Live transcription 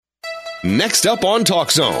Next up on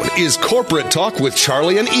Talk Zone is Corporate Talk with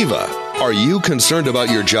Charlie and Eva. Are you concerned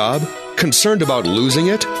about your job? Concerned about losing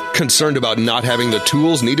it? Concerned about not having the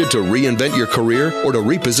tools needed to reinvent your career or to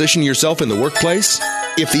reposition yourself in the workplace?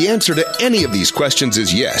 If the answer to any of these questions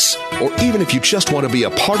is yes, or even if you just want to be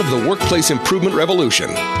a part of the workplace improvement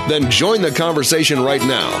revolution, then join the conversation right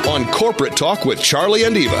now on Corporate Talk with Charlie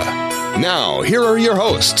and Eva. Now, here are your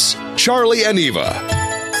hosts, Charlie and Eva.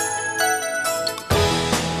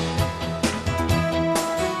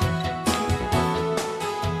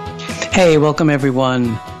 Hey, welcome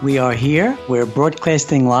everyone. We are here. We're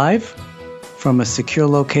broadcasting live from a secure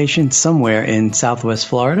location somewhere in Southwest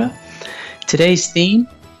Florida. Today's theme,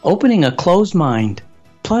 opening a closed mind,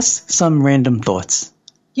 plus some random thoughts.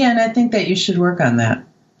 Yeah, and I think that you should work on that.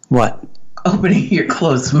 What? Opening your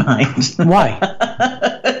closed mind. Why?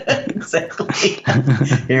 Exactly.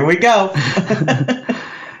 Here we go.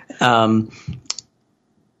 I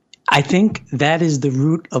think that is the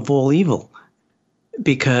root of all evil,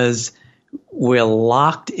 because we're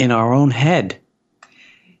locked in our own head.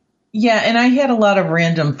 Yeah, and I had a lot of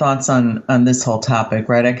random thoughts on this whole topic,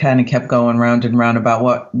 right? I kind of kept going round and round about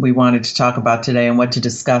what we wanted to talk about today and what to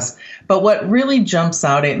discuss. But what really jumps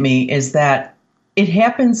out at me is that it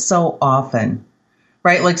happens so often,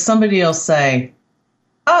 right? Like somebody will say,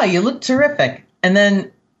 "Oh, you look terrific." And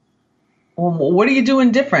then, "Well, what are you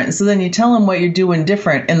doing different?" So then you tell them what you're doing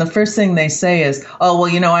different. And the first thing they say is, "Oh,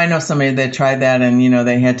 well, I know somebody that tried that and,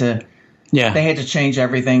 they had to change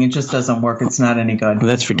everything. It just doesn't work. It's not any good." Well,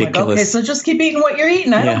 that's ridiculous. Like, okay, so just keep eating what you're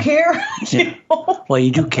eating. I don't care. Yeah. Well,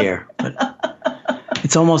 you do care. But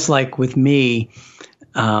it's almost like with me,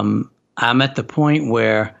 I'm at the point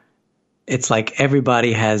where it's like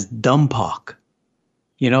everybody has dumb park,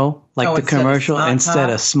 like the commercial instead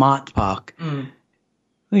of smart park. Well,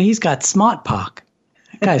 he's got smart park.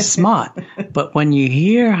 That guy's smart. But when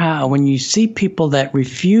you see people that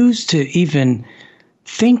refuse to even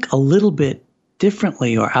think a little bit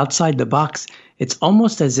differently or outside the box, it's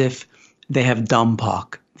almost as if they have dumb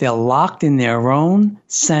park. They're locked in their own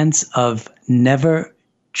sense of never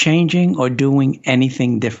changing or doing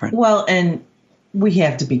anything different. Well, and we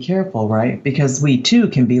have to be careful, right? Because we too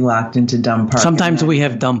can be locked into dumb park. Sometimes we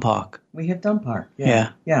have dumb park. We have dumb park. Yeah.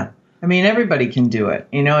 I mean, everybody can do it.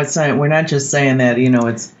 It's not, we're not just saying that,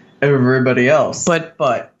 it's everybody else.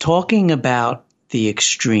 But talking about the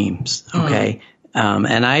extremes, okay?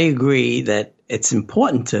 And I agree that it's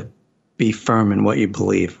important to be firm in what you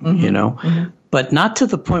believe, but not to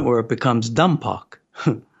the point where it becomes dumb park,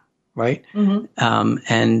 right?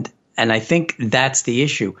 And I think that's the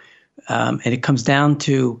issue. And it comes down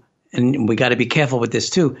to, and we got to be careful with this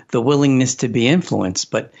too, the willingness to be influenced.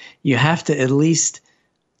 But you have to at least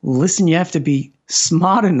listen. You have to be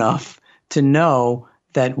smart enough to know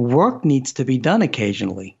that work needs to be done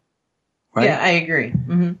occasionally, right? Yeah, I agree.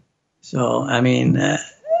 So, I mean,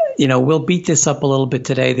 we'll beat this up a little bit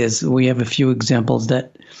today. We have a few examples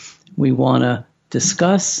that we want to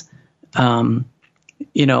discuss.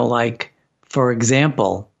 Like, for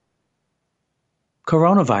example,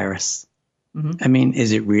 coronavirus. I mean,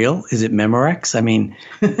 is it real? Is it Memorex? I mean,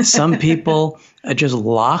 some people are just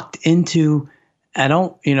locked into,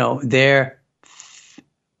 their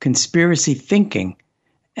conspiracy thinking.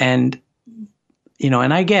 And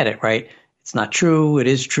I get it, right? It's not true. It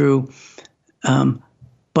is true.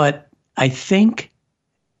 But I think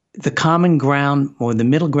the common ground or the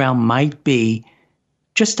middle ground might be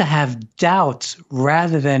just to have doubts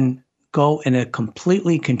rather than go in a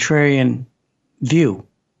completely contrarian view.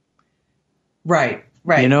 Right.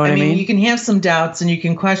 You know what I mean? You can have some doubts and you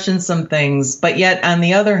can question some things, but yet on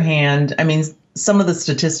the other hand, some of the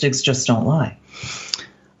statistics just don't lie.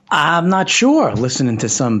 I'm not sure, listening to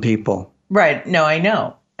some people. Right. No, I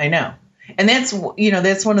know. And that's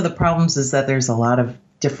one of the problems, is that there's a lot of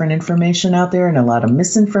different information out there and a lot of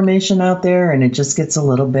misinformation out there, and it just gets a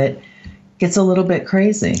little bit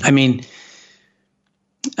crazy. I mean,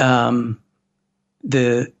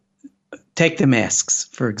 take the masks,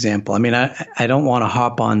 for example. I mean, I don't want to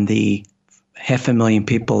harp on the 500,000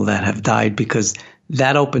 people that have died, because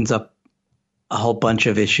that opens up a whole bunch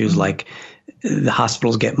of issues, like the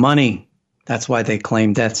hospitals get money. That's why they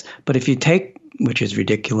claim deaths. But if you take, which is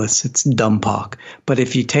ridiculous, it's dumb park. But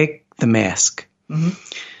if you take the mask,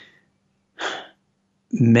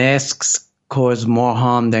 masks cause more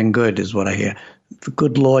harm than good, is what I hear. The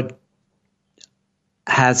good Lord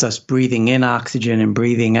has us breathing in oxygen and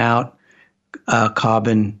breathing out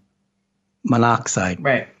carbon monoxide.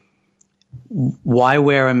 Right. Why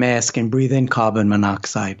wear a mask and breathe in carbon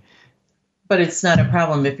monoxide? But it's not a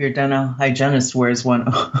problem if your dental hygienist wears one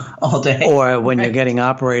all day. Or when you're getting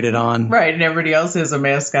operated on. Right, and everybody else has a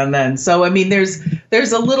mask on then. So, I mean, there's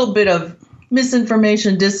a little bit of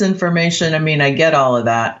misinformation, disinformation. I mean, I get all of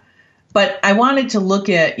that. But I wanted to look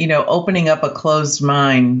at, opening up a closed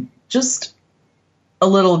mind just a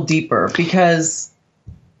little deeper because,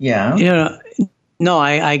 yeah. No,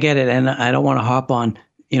 I get it. And I don't want to harp on,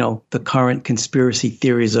 the current conspiracy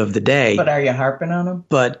theories of the day. But are you harping on them?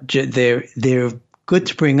 But they're good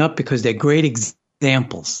to bring up because they're great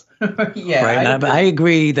examples. Yeah. Right. I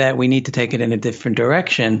agree that we need to take it in a different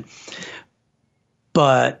direction,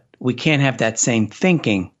 but we can't have that same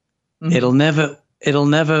thinking. Mm-hmm. It'll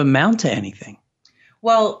never amount to anything.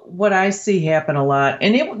 Well, what I see happen a lot,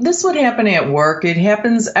 and this would happen at work. It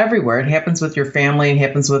happens everywhere. It happens with your family. It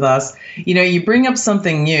happens with us. You bring up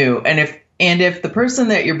something new, and if the person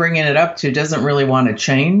that you're bringing it up to doesn't really want to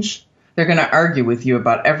change, they're going to argue with you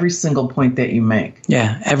about every single point that you make.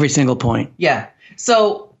 Yeah, every single point. Yeah.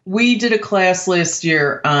 So we did a class last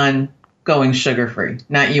year on going sugar-free.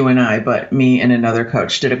 Not you and I, but me and another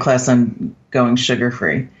coach did a class on going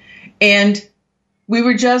sugar-free. And we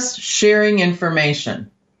were just sharing information.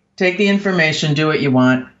 Take the information, do what you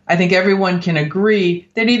want. I think everyone can agree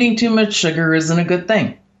that eating too much sugar isn't a good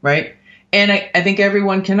thing, right? And I think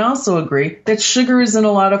everyone can also agree that sugar is in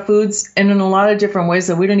a lot of foods and in a lot of different ways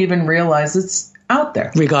that we don't even realize it's out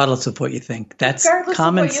there. Regardless of what you think. That's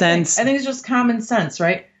common sense. I think it's just common sense,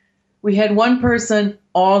 right? We had one person,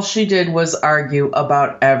 all she did was argue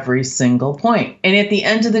about every single point. And at the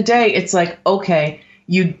end of the day, it's like, okay,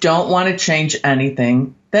 you don't want to change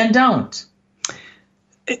anything, then don't.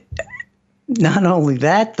 Not only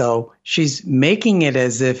that, though, she's making it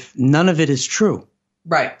as if none of it is true.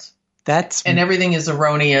 Right. And everything is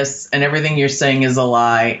erroneous and everything you're saying is a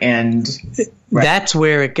lie. And right. That's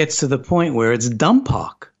where it gets to the point where it's dumb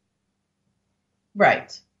talk.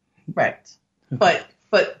 Right. But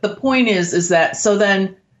the point is that, so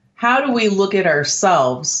then how do we look at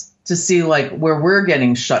ourselves to see like where we're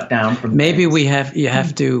getting shut down from? Maybe things? You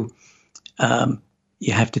have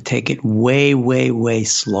to take it way, way, way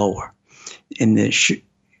slower. In the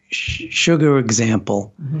sugar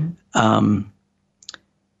example,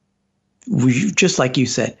 just like you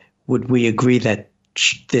said, would we agree that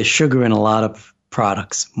there's sugar in a lot of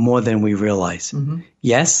products more than we realize? Mm-hmm.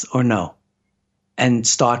 Yes or no? And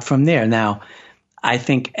start from there. Now, I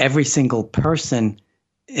think every single person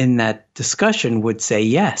in that discussion would say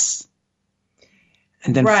yes.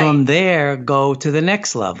 And then from there, go to the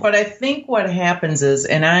next level. But I think what happens is,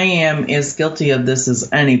 and I am as guilty of this as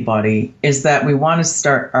anybody, is that we want to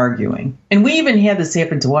start arguing. And we even had this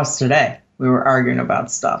happen to us today. We were arguing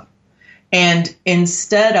about stuff. And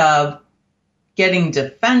instead of getting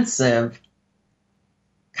defensive,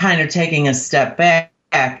 kind of taking a step back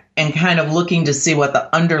and kind of looking to see what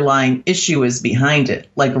the underlying issue is behind it,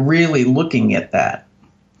 like really looking at that.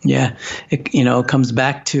 Yeah. It comes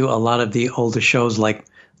back to a lot of the older shows like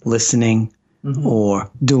Listening or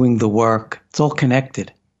Doing the Work. It's all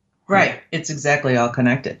connected. Right. It's exactly all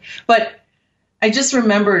connected. But I just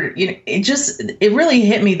remembered, it really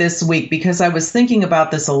hit me this week because I was thinking about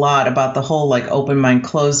this a lot, about the whole like open mind,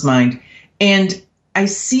 closed mind. And I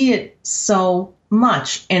see it so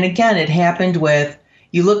much. And again, it happened with,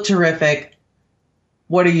 you look terrific.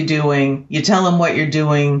 What are you doing? You tell them what you're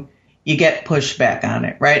doing. You get pushback on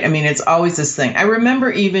it, right? I mean, it's always this thing. I remember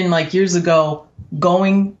even like years ago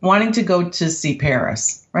wanting to go to see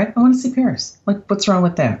Paris, right? I want to see Paris. Like, what's wrong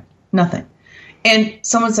with that? Nothing. And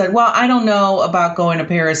someone said, well, I don't know about going to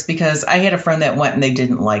Paris because I had a friend that went and they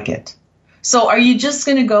didn't like it. So are you just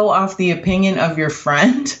going to go off the opinion of your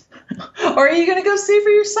friend? Or are you going to go see for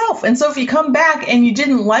yourself? And so if you come back and you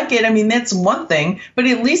didn't like it, I mean, that's one thing. But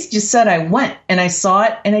at least you said I went and I saw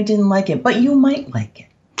it and I didn't like it. But you might like it.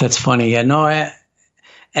 That's funny. Yeah, no,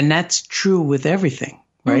 and that's true with everything,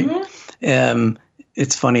 right? Mm-hmm.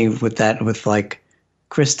 It's funny with that, with like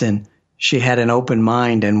Kristen, she had an open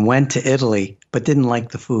mind and went to Italy, but didn't like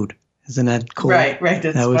the food. Isn't that cool? Right.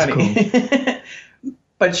 That's funny. Cool.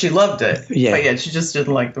 But she loved it. Yeah. But yeah, she just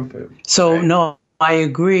didn't like the food. So no, I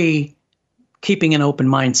agree. Keeping an open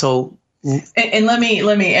mind. So, and let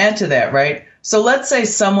me add to that, right? So let's say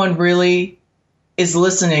someone really is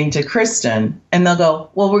listening to Kristen and they'll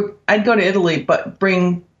go, well, I'd go to Italy, but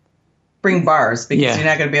bring bars because you're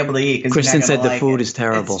not going to be able to eat. Kristen said the food is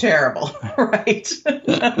terrible. It's terrible. Right.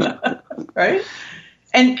 Right.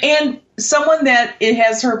 And someone that it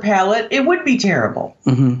has her palate, it would be terrible,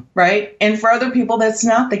 right? And for other people, that's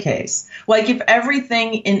not the case. Like if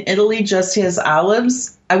everything in Italy just has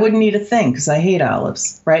olives, I wouldn't eat a thing because I hate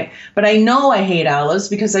olives, right? But I know I hate olives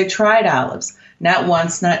because I tried olives. Not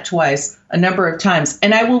once, not twice, a number of times.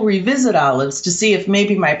 And I will revisit olives to see if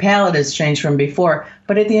maybe my palate has changed from before.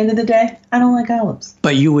 But at the end of the day, I don't like olives.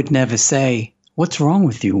 But you would never say, what's wrong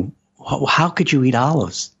with you? How could you eat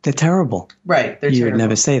olives? They're terrible. Right. You would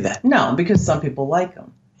never say that. No, because some people like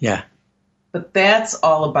them. Yeah. But that's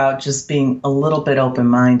all about just being a little bit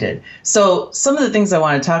open-minded. So some of the things I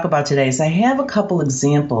want to talk about today is I have a couple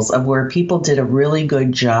examples of where people did a really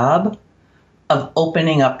good job of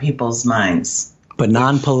opening up people's minds. But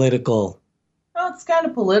non-political. Well, it's kind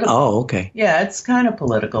of political. Oh, okay. Yeah, it's kind of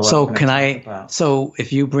political. So so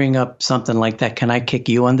if you bring up something like that, can I kick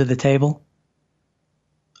you under the table?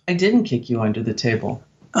 I didn't kick you under the table.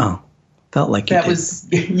 Oh, felt like you did. That was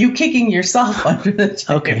you kicking yourself under the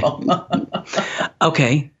table. Okay.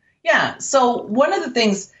 Okay. Yeah. So one of the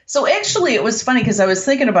things, so actually it was funny because I was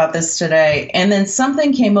thinking about this today and then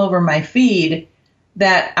something came over my feed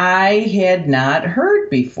that I had not heard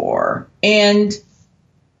before. And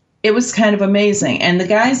it was kind of amazing. And the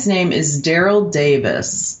guy's name is Daryl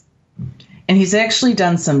Davis. And he's actually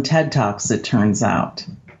done some TED Talks, it turns out.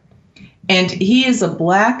 And he is a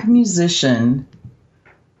black musician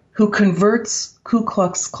who converts Ku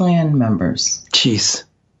Klux Klan members. Jeez.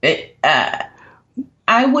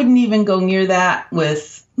 I wouldn't even go near that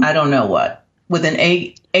with, I don't know what, with an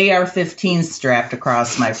AR-15 strapped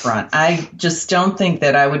across my front. I just don't think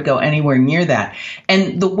that I would go anywhere near that.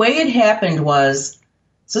 And the way it happened was,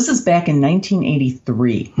 so this is back in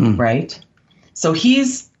 1983, right? So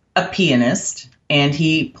he's a pianist, and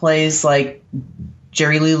he plays like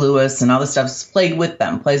Jerry Lee Lewis and all this stuff. He's played with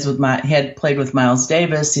them. Had played with Miles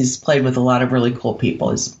Davis. He's played with a lot of really cool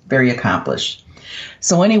people. He's very accomplished.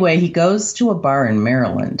 So anyway, he goes to a bar in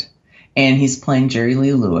Maryland, and he's playing Jerry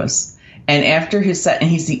Lee Lewis. And after his set, and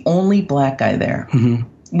he's the only black guy there,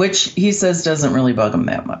 which he says doesn't really bug him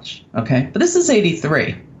that much. Okay, but this is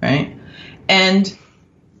 83, right? And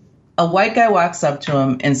a white guy walks up to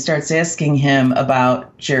him and starts asking him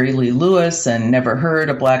about Jerry Lee Lewis and never heard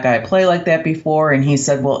a black guy play like that before. And he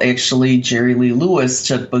said, well, actually, Jerry Lee Lewis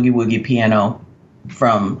took Boogie Woogie piano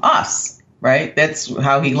from us, right? That's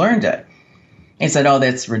how he learned it. He said, oh,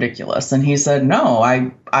 that's ridiculous. And he said, no,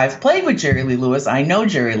 I've played with Jerry Lee Lewis. I know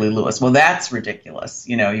Jerry Lee Lewis. Well, that's ridiculous.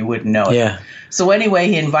 You know, you wouldn't know it. Yeah. So anyway,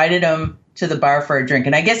 he invited him to the bar for a drink.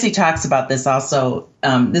 And I guess he talks about this also.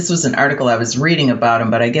 This was an article I was reading about him,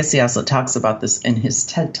 but I guess he also talks about this in his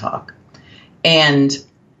TED Talk. And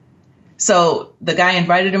so the guy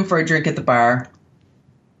invited him for a drink at the bar.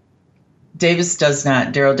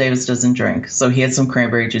 Daryl Davis doesn't drink. So he had some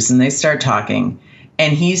cranberry juice and they start talking.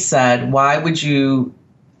 And he said, why would you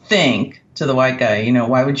think, to the white guy, you know,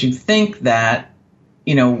 why would you think that,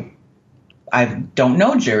 you know, I don't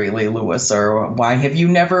know Jerry Lee Lewis, or why have you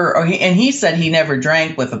never, and he said he never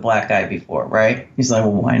drank with a black guy before, right? He's like,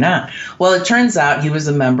 well, why not? Well, it turns out he was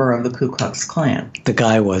a member of the Ku Klux Klan. The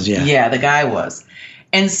guy was, yeah. Yeah, the guy was.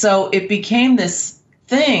 And so it became this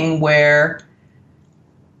thing where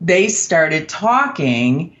they started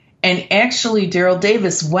talking. And actually, Daryl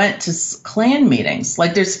Davis went to Klan meetings.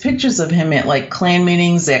 Like, there's pictures of him at, like, Klan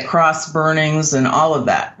meetings, at cross burnings and all of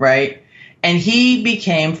that, right? And he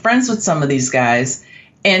became friends with some of these guys.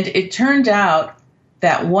 And it turned out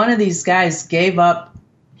that one of these guys gave up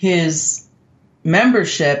his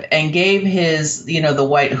membership and gave his, you know, the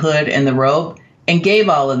white hood and the robe, and gave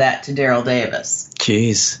all of that to Daryl Davis.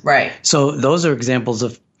 Jeez. Right. So those are examples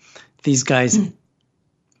of these guys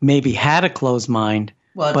maybe had a closed mind,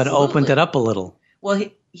 well, but opened it up a little. Well,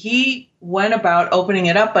 he went about opening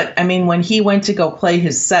it up, but I mean, when he went to go play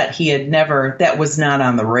his set, that was not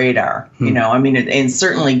on the radar, you know, I mean, and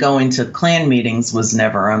certainly going to Klan meetings was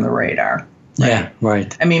never on the radar. Right? Yeah,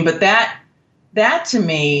 right. I mean, but that to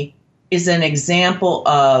me is an example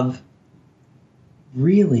of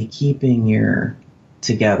really keeping your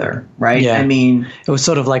together, right? Yeah. I mean, it was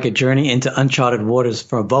sort of like a journey into uncharted waters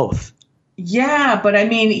for both. Yeah, but I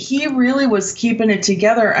mean, he really was keeping it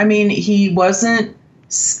together. I mean, he wasn't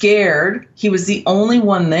scared. He was the only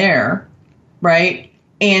one there, right?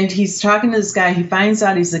 And he's talking to this guy. He finds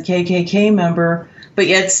out he's a KKK member, but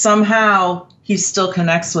yet somehow he still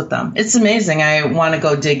connects with them. It's amazing. I want to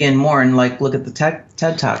go dig in more and like look at the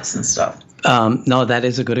TED Talks and stuff. No, that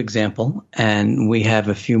is a good example. And we have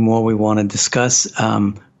a few more we want to discuss.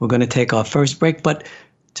 We're going to take our first break, but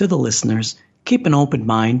to the listeners, keep an open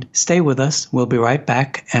mind. Stay with us. We'll be right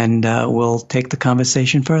back, and we'll take the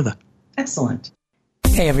conversation further. Excellent.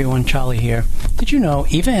 Hey everyone, Charlie here. Did you know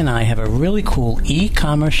Eva and I have a really cool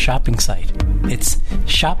e-commerce shopping site? It's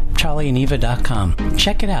shopcharlieandeva.com.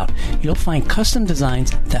 Check it out. You'll find custom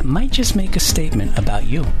designs that might just make a statement about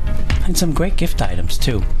you. And some great gift items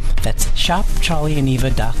too. That's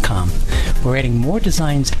shopcharlieandeva.com. We're adding more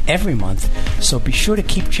designs every month, so be sure to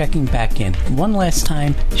keep checking back in. One last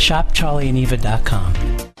time,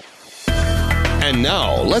 shopcharlieandeva.com. And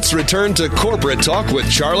now, let's return to Corporate Talk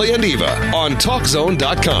with Charlie and Eva on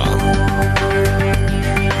TalkZone.com.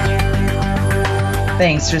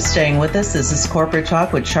 Thanks for staying with us. This is Corporate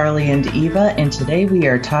Talk with Charlie and Eva, and today we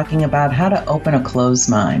are talking about how to open a closed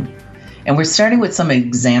mind. And we're starting with some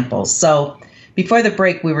examples. So before the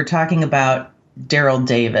break, we were talking about Daryl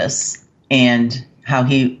Davis and how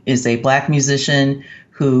he is a black musician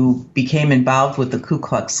who became involved with the Ku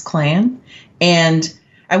Klux Klan. And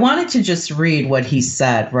I wanted to just read what he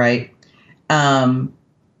said, right? So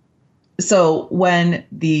when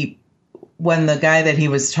the guy that he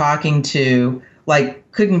was talking to,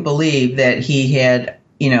 couldn't believe that he had,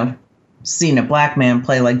 seen a black man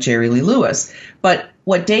play like Jerry Lee Lewis. But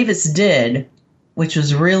what Davis did, which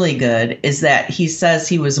was really good, is that he says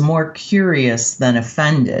he was more curious than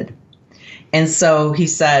offended. And so he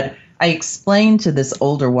said, I explained to this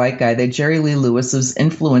older white guy that Jerry Lee Lewis was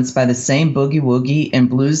influenced by the same boogie-woogie and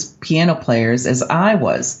blues piano players as I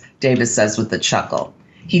was, Davis says with a chuckle.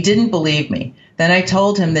 He didn't believe me. Then I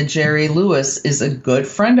told him that Jerry Lewis is a good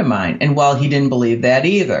friend of mine, and well, he didn't believe that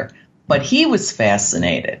either. But he was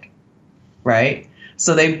fascinated, right?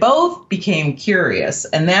 So they both became curious,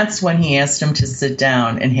 and that's when he asked him to sit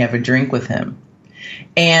down and have a drink with him.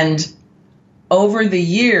 And over the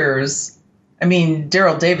years,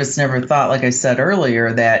 Daryl Davis never thought, like I said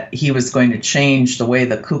earlier, that he was going to change the way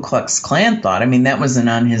the Ku Klux Klan thought. That wasn't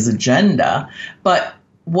on his agenda. But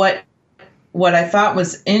what I thought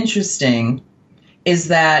was interesting is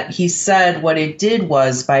that he said what it did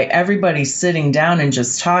was, by everybody sitting down and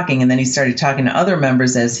just talking, and then he started talking to other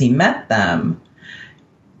members as he met them,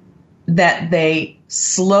 that they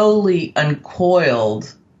slowly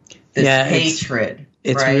uncoiled this hatred.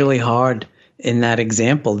 It's really hard. In that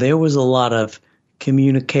example, there was a lot of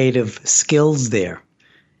communicative skills there,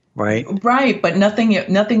 right? Right, but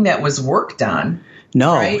nothing that was worked on.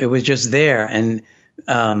 No, right? It was just there. And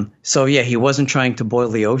he wasn't trying to boil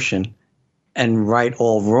the ocean and right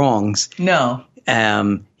all wrongs. No.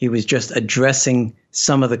 He was just addressing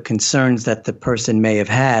some of the concerns that the person may have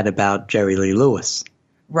had about Jerry Lee Lewis.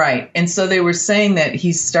 Right. And so they were saying that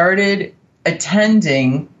he started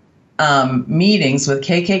attending meetings with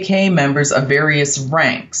KKK members of various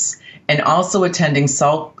ranks, and also attending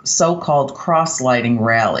so-called cross-lighting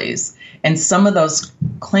rallies. And some of those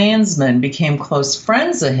Klansmen became close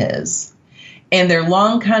friends of his, and their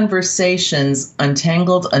long conversations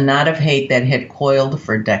untangled a knot of hate that had coiled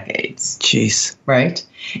for decades. Jeez. Right?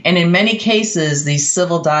 And in many cases, these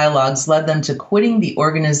civil dialogues led them to quitting the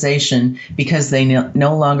organization because they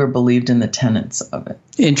no longer believed in the tenets of it.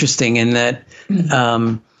 Interesting in that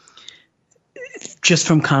just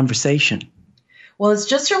from conversation. Well, it's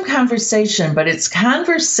just from conversation, but it's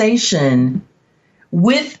conversation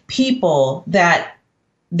with people that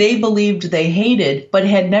they believed they hated, but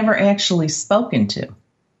had never actually spoken to,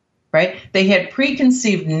 right? They had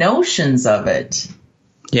preconceived notions of it,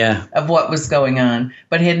 of what was going on,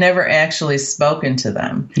 but had never actually spoken to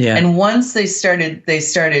them. Yeah. And once they started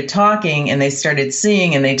talking, and they started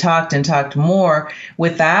seeing, and they talked and talked more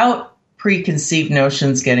without preconceived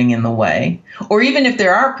notions getting in the way, or even if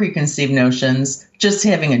there are preconceived notions, just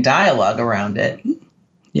having a dialogue around it.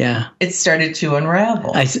 Yeah. It started to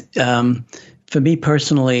unravel. For me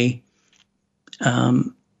personally,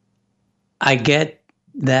 I get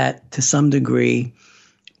that to some degree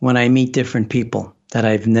when I meet different people that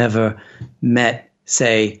I've never met,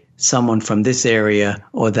 say, someone from this area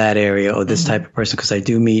or that area or this type of person, because I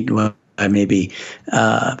do meet maybe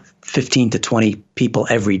 15 to 20 people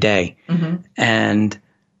every day. Mm-hmm. And,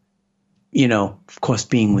 of course,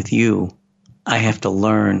 being with you, I have to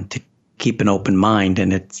learn to keep an open mind.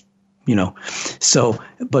 And it's,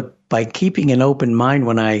 but by keeping an open mind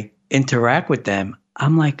when I interact with them,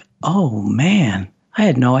 I'm like, oh, man, I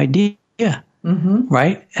had no idea. Mm-hmm.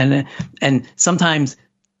 Right. And sometimes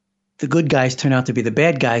the good guys turn out to be the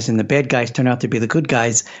bad guys, and the bad guys turn out to be the good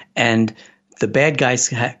guys. And the bad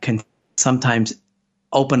guys can sometimes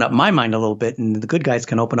open up my mind a little bit, and the good guys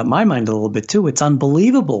can open up my mind a little bit too. It's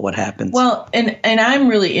unbelievable what happens. Well, and I'm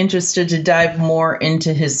really interested to dive more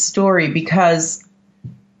into his story, because,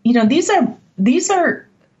 these are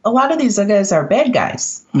a lot of these guys are bad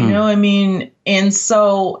guys, and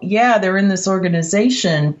so, they're in this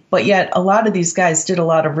organization, but yet a lot of these guys did a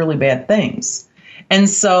lot of really bad things. And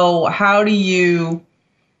so how do you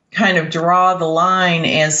kind of draw the line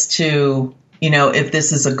as to, if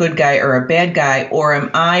this is a good guy or a bad guy, or am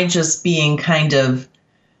I just kind of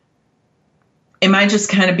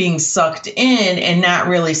being sucked in and not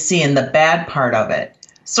really seeing the bad part of it?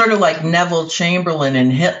 Sort of like Neville Chamberlain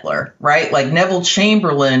and Hitler, right? Like Neville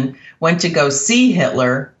Chamberlain went to go see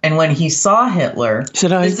Hitler, and when he saw Hitler, he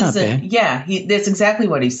said, he's not bad. Yeah, that's exactly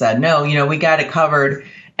what he said. No, we got it covered.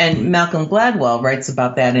 And Malcolm Gladwell writes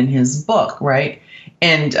about that in his book, right?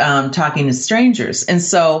 And Talking to Strangers. And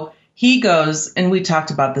so he goes, and we talked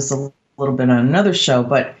about this a little bit on another show,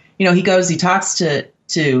 but, he talks to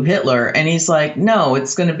Hitler, and he's like, no,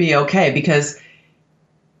 it's going to be okay, because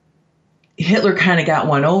Hitler kind of got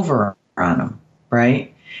one over on him,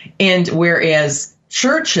 right? And whereas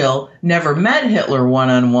Churchill never met Hitler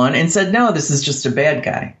one-on-one and said, no, this is just a bad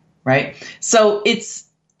guy, right? So it's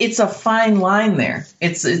a fine line there.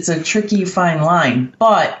 It's a tricky fine line.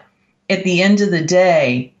 But at the end of the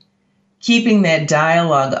day, keeping that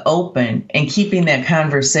dialogue open and keeping that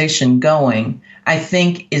conversation going, I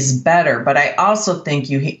think is better. But I also think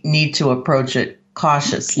you need to approach it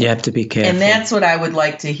cautiously. You have to be careful. And that's what I would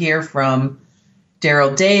like to hear from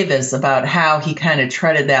Daryl Davis about how he kind of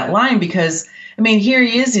treaded that line, because, here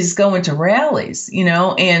he is, he's going to rallies,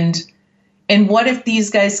 and what if these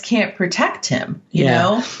guys can't protect him, you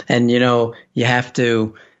know? And, you have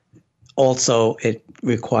to also, it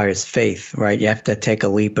requires faith, right? You have to take a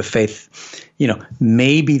leap of faith.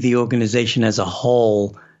 Maybe the organization as a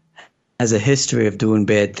whole has a history of doing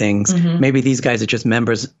bad things. Mm-hmm. Maybe these guys are just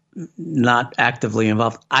members not actively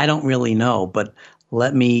involved. I don't really know, but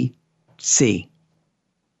let me see.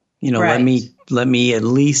 Right. Let me at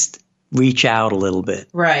least reach out a little bit.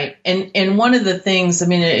 Right. And one of the things,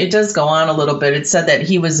 it does go on a little bit. It said that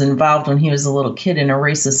he was involved when he was a little kid in a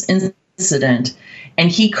racist incident,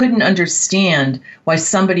 and he couldn't understand why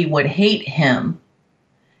somebody would hate him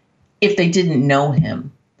if they didn't know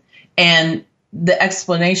him. And the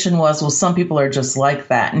explanation was, well, some people are just like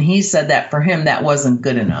that. And he said that for him, that wasn't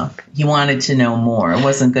good enough. He wanted to know more. It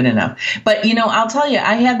wasn't good enough. But, I'll tell you,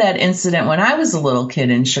 I had that incident when I was a little kid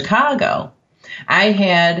in Chicago. I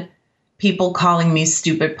had people calling me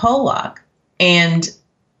stupid Pollock and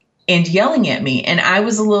yelling at me. And I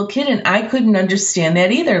was a little kid and I couldn't understand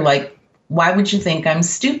that either. Like, why would you think I'm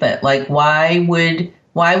stupid? Like, why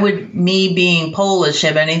would me being Polish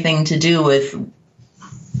have anything to do with,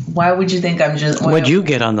 why would you think I'm just... What'd you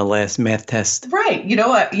get on the last math test? Right. You know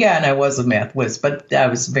what? Yeah, and I was a math whiz, but I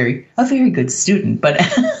was a very good student. But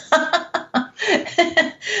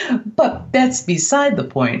but that's beside the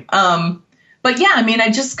point. But yeah,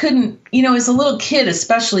 I just couldn't, as a little kid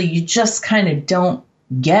especially, you just kind of don't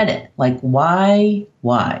get it. Like, why?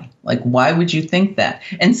 Like, why would you think that?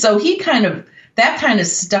 And so that kind of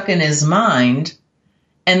stuck in his mind.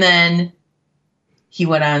 And then he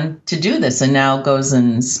went on to do this and now goes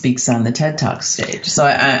and speaks on the TED Talk stage. So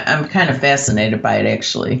I'm kind of fascinated by it,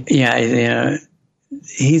 actually. Yeah,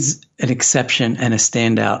 he's an exception and a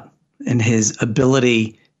standout in his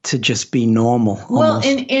ability to just be normal. Well,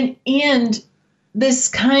 and this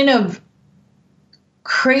kind of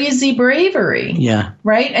crazy bravery. Yeah.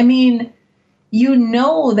 Right? That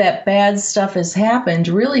bad stuff has happened,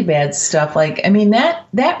 really bad stuff. Like,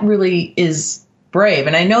 that really is brave.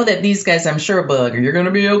 And I know that these guys, I'm sure, will be like, you're going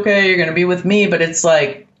to be okay, you're going to be with me. But it's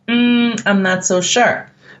like, I'm not so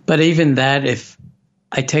sure. But even that, if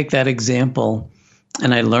I take that example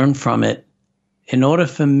and I learn from it, in order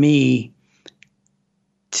for me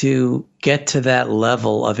to get to that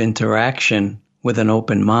level of interaction with an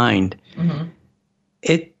open mind, mm-hmm.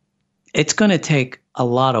 it's going to take a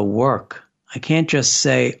lot of work. I can't just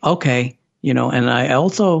say, okay, and I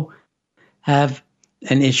also have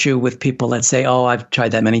an issue with people that say, oh, I've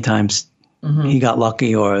tried that many times. Mm-hmm. He got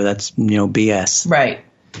lucky, or that's, BS. Right.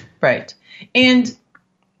 And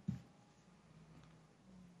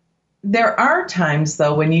there are times,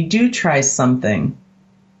 though, when you do try something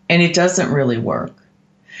and it doesn't really work.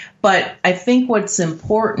 But I think what's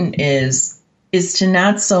important is to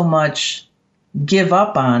not so much give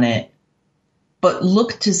up on it, but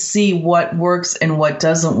look to see what works and what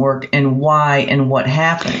doesn't work and why and what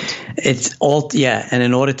happened. And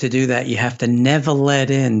in order to do that, you have to never let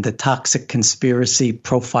in the toxic conspiracy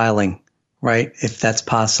profiling, right? If that's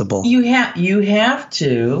possible. You have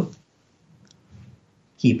to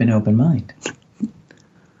keep an open mind.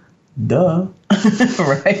 Duh.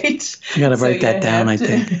 Right? You got to write that down, I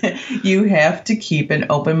think. You have to keep an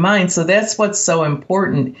open mind. So that's what's so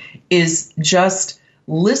important, is just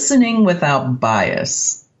listening without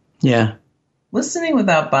bias. Yeah. Listening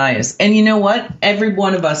without bias. And you know what? Every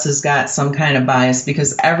one of us has got some kind of bias,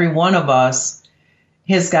 because every one of us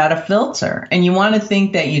has got a filter, and you want to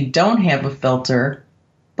think that you don't have a filter,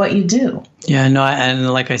 but you do. Yeah, no, and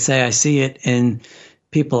like I say, I see it in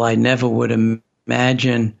people I never would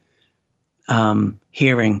imagine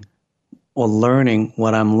hearing or learning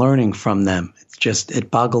what I'm learning from them. It's just, it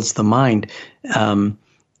boggles the mind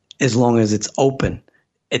as long as it's open.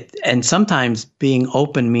 And sometimes being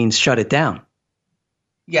open means shut it down.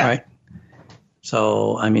 Yeah. Right?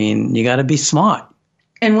 So, I mean, you got to be smart.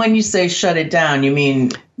 And when you say shut it down, you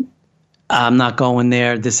mean? I'm not going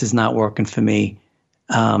there. This is not working for me.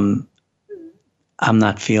 I'm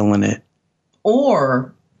not feeling it.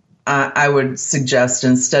 Or I would suggest,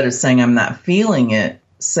 instead of saying I'm not feeling it,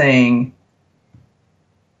 saying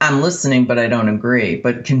I'm listening, but I don't agree,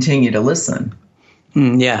 but continue to listen.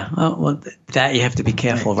 Yeah. Well, that you have to be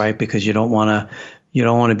careful, right? Because you don't want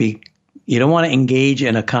to engage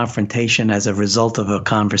in a confrontation as a result of a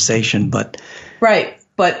conversation, but. Right.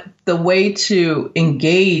 But the way to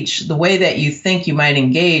engage, the way that you think you might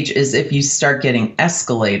engage, is if you start getting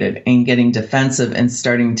escalated and getting defensive and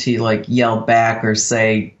starting to like yell back or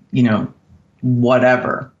say,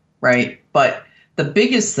 whatever. Right. But the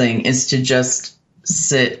biggest thing is to just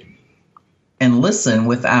sit and listen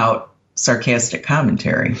without sarcastic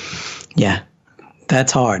commentary. Yeah.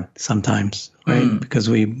 That's hard sometimes, right? Because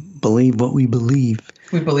we believe what we believe.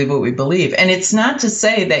 We believe what we believe. And it's not to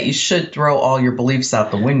say that you should throw all your beliefs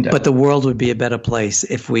out the window. But the world would be a better place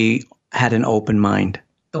if we had an open mind.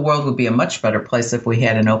 The world would be a much better place if we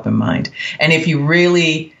had an open mind. And if you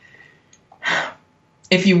really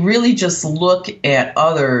just look at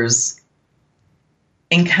others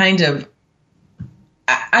and kind of,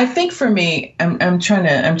 I think for me, I'm trying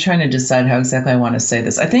to decide how exactly I want to say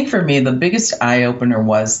this. I think for me, the biggest eye opener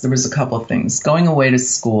there was a couple of things: going away to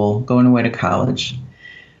school, going away to college.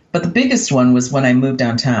 But the biggest one was when I moved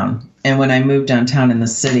downtown, and when I moved downtown in the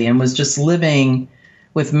city and was just living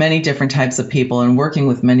with many different types of people and working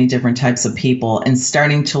with many different types of people and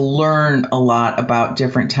starting to learn a lot about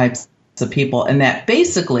different types of people. And that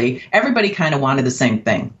basically everybody kind of wanted the same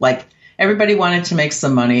thing. Like, everybody wanted to make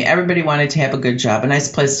some money. Everybody wanted to have a good job, a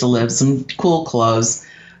nice place to live, some cool clothes,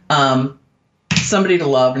 somebody to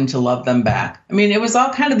love and to love them back. I mean, it was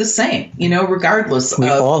all kind of the same, regardless. We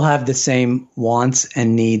all have the same wants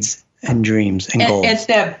and needs and dreams and goals. At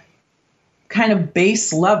that kind of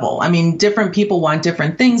base level. I mean, different people want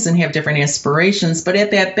different things and have different aspirations, but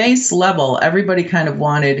at that base level, everybody kind of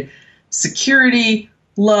wanted security,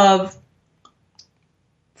 love,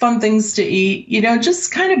 fun things to eat,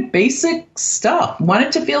 just kind of basic stuff.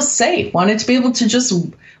 Wanted to feel safe, wanted to be able to just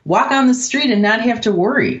walk on the street and not have to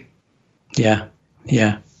worry. Yeah.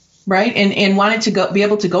 Yeah. Right. And wanted to be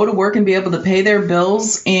able to go to work and be able to pay their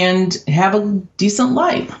bills and have a decent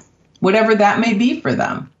life, whatever that may be for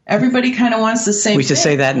them. Everybody kind of wants the same thing. We used to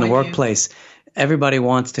say that in the workplace. Everybody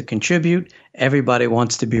wants to contribute. Everybody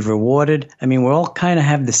wants to be rewarded. I mean, we all kind of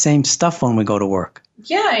have the same stuff when we go to work.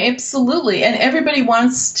 Yeah, absolutely. And everybody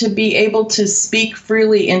wants to be able to speak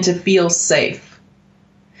freely and to feel safe.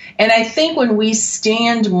 And I think when we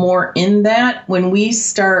stand more in that, when we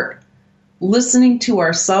start listening to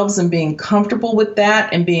ourselves and being comfortable with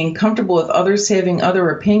that and being comfortable with others having other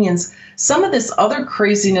opinions, some of this other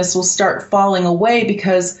craziness will start falling away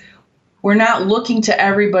because we're not looking to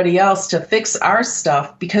everybody else to fix our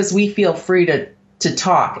stuff because we feel free to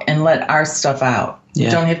talk and let our stuff out. Yeah.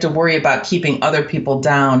 We don't have to worry about keeping other people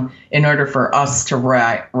down in order for us to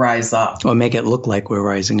rise up. Or make it look like we're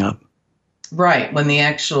rising up. Right. When in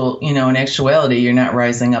actuality, you're not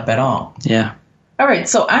rising up at all. Yeah. All right.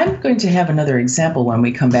 So I'm going to have another example when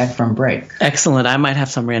we come back from break. Excellent. I might have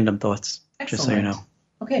some random thoughts. Excellent. Just so you know.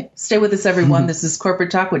 Okay. Stay with us, everyone. This is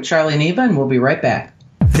Corporate Talk with Charlie and Eva, and we'll be right back.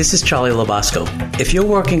 This is Charlie Labasco. If you're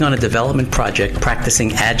working on a development project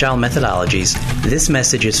practicing agile methodologies, this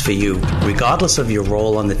message is for you, regardless of your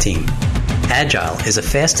role on the team. Agile is a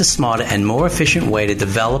faster, smarter, and more efficient way to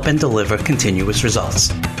develop and deliver continuous results.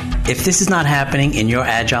 If this is not happening in your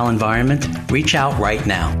agile environment, reach out right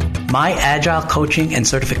now. My Agile coaching and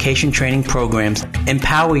certification training programs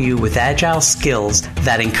empower you with agile skills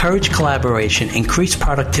that encourage collaboration, increase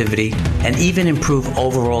productivity, and even improve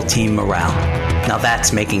overall team morale. Now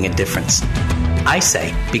that's making a difference. I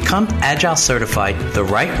say, become Agile certified the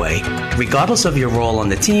right way, regardless of your role on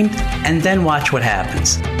the team, and then watch what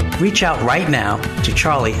happens. Reach out right now to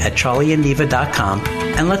Charlie at charlieandeva.com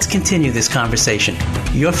and let's continue this conversation.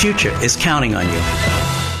 Your future is counting on you.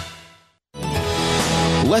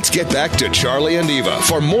 Let's get back to Charlie and Eva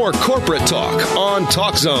for more corporate talk on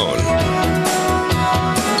Talk Zone.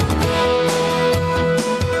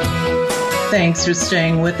 Thanks for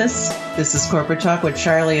staying with us. This is Corporate Talk with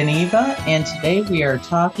Charlie and Eva, and today we are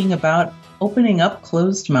talking about opening up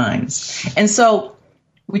closed minds. And so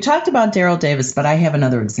we talked about Daryl Davis, but I have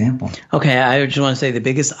another example. Okay, I just want to say the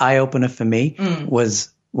biggest eye-opener for me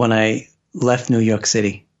was when I left New York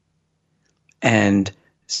City and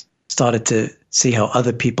started to see how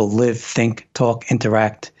other people live, think, talk,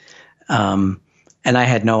 interact. And I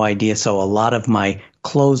had no idea. So a lot of my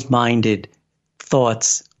closed-minded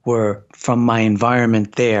thoughts were from my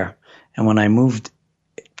environment there. And when I moved,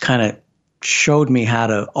 it kind of showed me how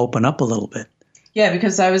to open up a little bit. Yeah,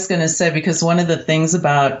 because I was going to say, because one of the things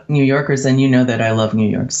about New Yorkers, and you know that I love New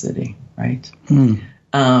York City, right?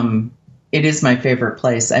 It is my favorite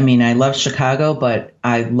place. I mean, I love Chicago, but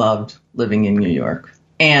I loved living in New York.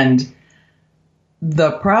 And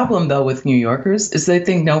the problem, though, with New Yorkers is they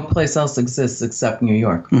think no place else exists except New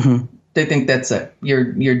York. They think that's it.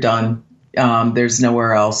 You're done. There's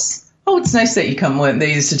nowhere else. Oh, it's nice that you come.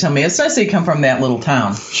 They used to tell me, it's nice that you come from that little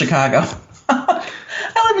town, Chicago.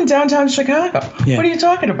 I live in downtown Chicago. Yeah. What are you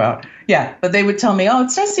talking about? Yeah, but they would tell me, oh,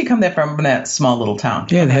 it's nice to come from that small little town.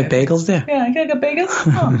 Yeah, they had bagels there. Yeah, I got bagels.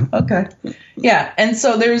 Oh, okay. Yeah, and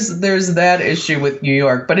so there's that issue with New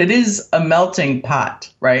York, but it is a melting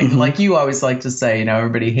pot, right? Like you always like to say,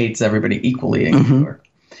 everybody hates everybody equally in New York.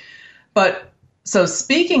 But so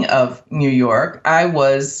speaking of New York, I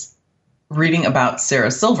was reading about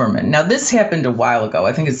Sarah Silverman. Now, this happened a while ago.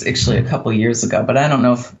 I think it's actually a couple years ago, but I don't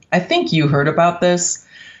know I think you heard about this.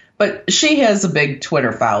 But she has a big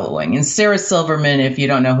Twitter following. And Sarah Silverman, if you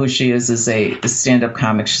don't know who she is a stand-up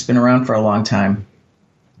comic. She's been around for a long time.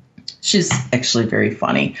 She's actually very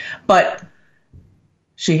funny. But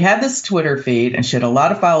she had this Twitter feed, and she had a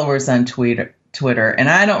lot of followers on Twitter. And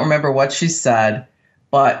I don't remember what she said,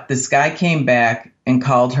 but this guy came back and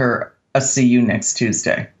called her a see you next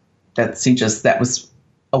Tuesday. That was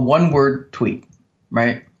a one-word tweet,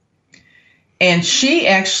 right? And she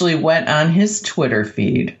actually went on his Twitter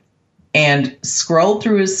feed and scrolled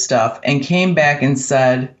through his stuff and came back and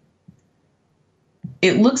said,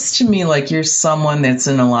 it looks to me like you're someone that's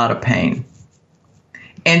in a lot of pain.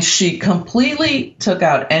 And she completely took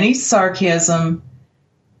out any sarcasm,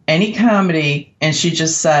 any comedy, and she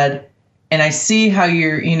just said, and I see how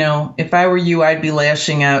you're, if I were you, I'd be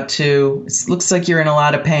lashing out too. It looks like you're in a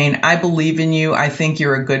lot of pain. I believe in you. I think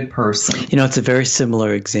you're a good person. It's a very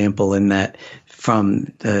similar example in that from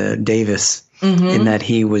Davis, in that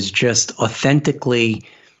he was just authentically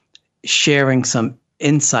sharing some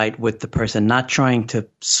insight with the person, not trying to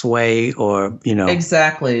sway or,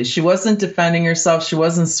 Exactly. She wasn't defending herself. She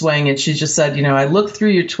wasn't swaying it. She just said, I looked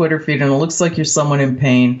through your Twitter feed and it looks like you're someone in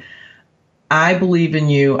pain. I believe in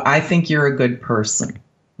you. I think you're a good person,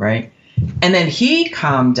 right? And then he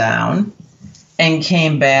calmed down and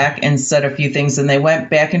came back and said a few things, and they went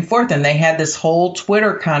back and forth, and they had this whole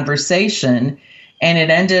Twitter conversation, and it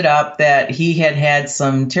ended up that he had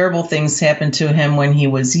some terrible things happen to him when he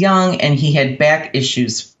was young, and he had back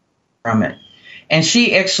issues from it. And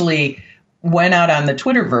she actually went out on the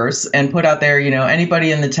Twitterverse and put out there,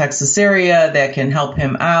 anybody in the Texas area that can help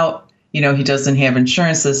him out. He doesn't have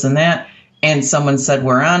insurance, this and that. And someone said,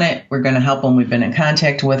 we're on it. We're going to help him. We've been in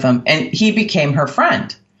contact with him. And he became her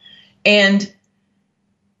friend. And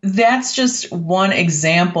that's just one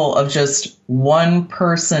example of just one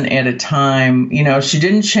person at a time. She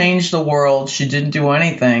didn't change the world. She didn't do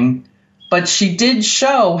anything. But she did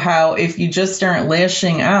show how if you just aren't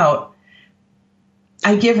lashing out,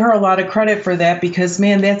 I give her a lot of credit for that because,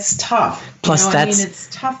 man, that's tough. Plus, it's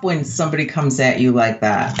tough when somebody comes at you like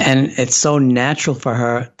that. And it's so natural for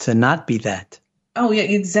her to not be that. Oh, yeah,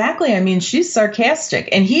 exactly. I mean, she's sarcastic.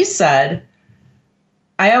 And he said,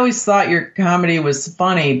 I always thought your comedy was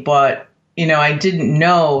funny, but, I didn't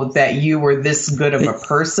know that you were this good of a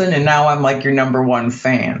person. And now I'm like your number one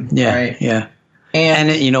fan. Yeah, right? Yeah. And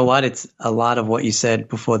you know what? It's a lot of what you said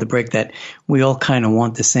before the break that we all kind of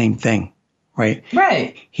want the same thing. Right.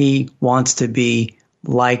 Right. He wants to be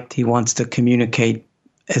liked. He wants to communicate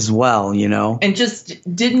as well, And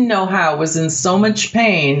just didn't know how. Was in so much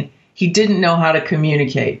pain. He didn't know how to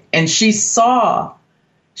communicate. And she saw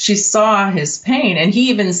his pain. And he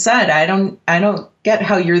even said, I don't get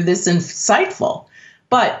how you're this insightful.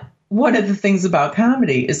 But one of the things about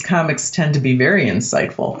comedy is comics tend to be very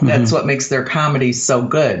insightful. That's what makes their comedy so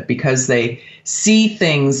good because they see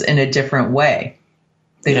things in a different way.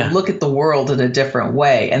 They look at the world in a different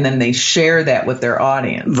way, and then they share that with their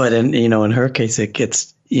audience. But in her case, it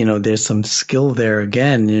gets, there's some skill there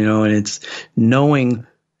again, and it's knowing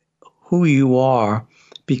who you are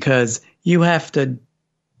because you have to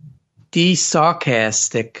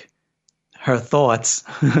de-sarcastic her thoughts.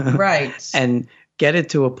 Right. And get it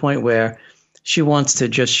to a point where she wants to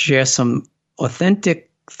just share some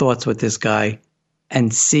authentic thoughts with this guy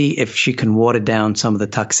and see if she can water down some of the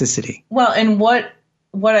toxicity. Well, and what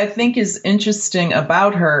I think is interesting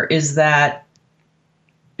about her is that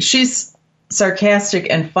she's sarcastic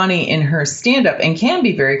and funny in her stand-up and can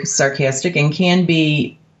be very sarcastic and can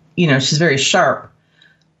be, she's very sharp.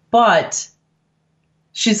 But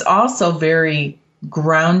she's also very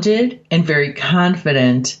grounded and very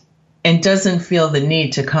confident and doesn't feel the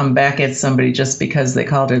need to come back at somebody just because they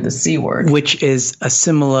called her the C word. Which is a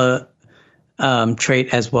similar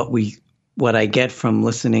trait as what I get from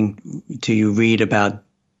listening to you read about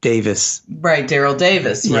Davis. Right, Daryl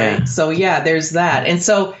Davis, right? Yeah. So, there's that. And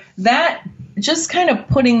so that, just kind of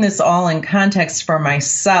putting this all in context for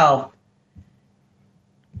myself,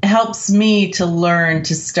 helps me to learn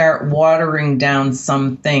to start watering down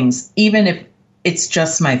some things, even if it's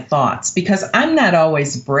just my thoughts, because I'm not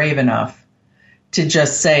always brave enough to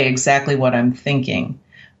just say exactly what I'm thinking.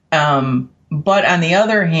 But on the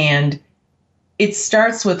other hand, it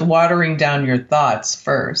starts with watering down your thoughts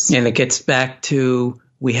first. And it gets back to,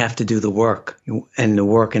 we have to do the work. And the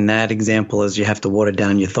work in that example is you have to water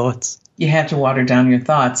down your thoughts. You have to water down your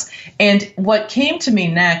thoughts. And what came to me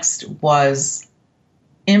next was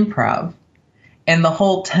improv and the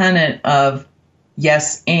whole tenet of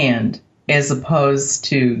yes and as opposed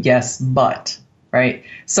to yes but, right?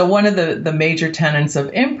 So one of the major tenets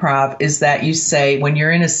of improv is that you say, when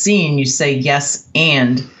you're in a scene, you say yes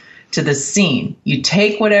and to the scene. You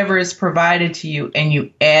take whatever is provided to you and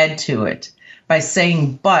you add to it. By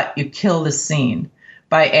saying but, you kill the scene.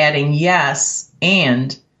 By adding yes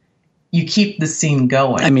and, you keep the scene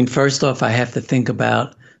going. I mean, first off, I have to think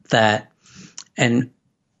about that. And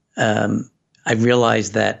I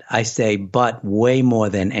realize that I say but way more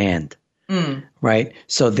than and, right?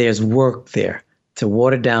 So there's work there to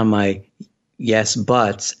water down my yes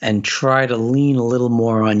buts and try to lean a little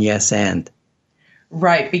more on yes and.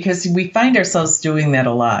 Right, because we find ourselves doing that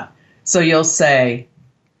a lot. So you'll say,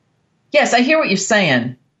 yes, I hear what you're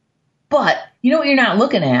saying, but you know what you're not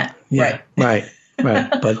looking at. Yeah, right.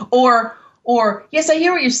 But or yes, I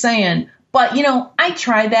hear what you're saying, but I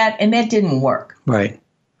tried that and that didn't work. Right.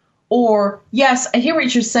 Or yes, I hear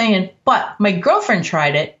what you're saying, but my girlfriend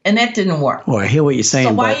tried it and that didn't work. Or I hear what you're saying.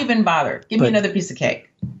 So why even bother? Give me another piece of cake.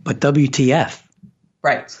 But WTF?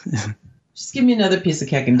 Right. Just give me another piece of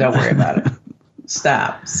cake and don't worry about it.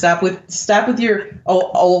 Stop with your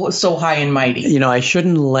so high and mighty. I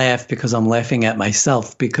shouldn't laugh because I'm laughing at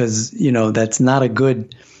myself because that's not a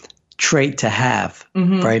good trait to have,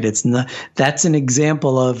 right? It's not. That's an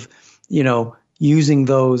example of using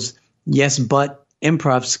those yes but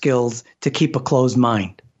improv skills to keep a closed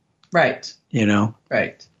mind. Right.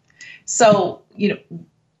 Right. So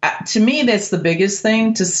to me that's the biggest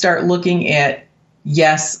thing, to start looking at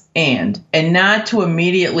yes and not to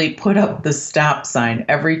immediately put up the stop sign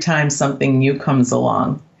every time something new comes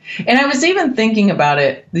along. And I was even thinking about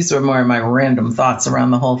it, these were more of my random thoughts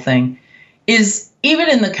around the whole thing, is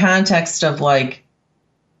even in the context of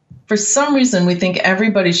for some reason we think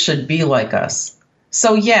everybody should be like us.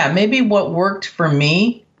 So maybe what worked for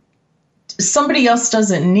me, somebody else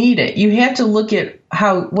doesn't need it. You have to look at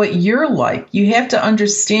what you're like. You have to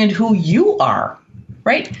understand who you are.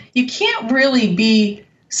 Right? You can't really be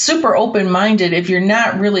super open-minded if you're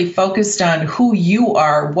not really focused on who you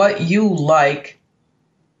are, what you like,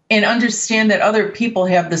 and understand that other people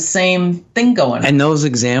have the same thing going on. And those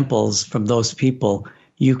examples from those people,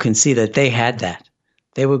 you can see that they had that.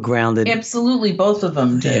 They were grounded. Absolutely. Both of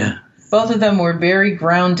them did. Yeah. Both of them were very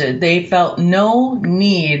grounded. They felt no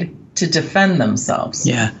need to defend themselves.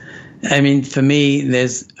 Yeah. I mean, for me,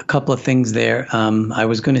 there's a couple of things there. I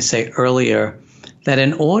was going to say earlier that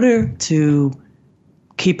in order to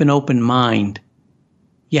keep an open mind,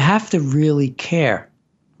 you have to really care,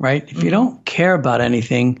 right? If you don't care about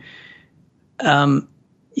anything, doesn't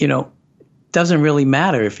really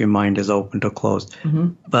matter if your mind is open or closed.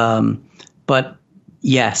 But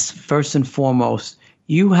yes, first and foremost,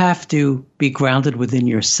 you have to be grounded within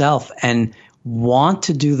yourself and want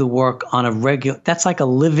to do the work on a regular, that's like a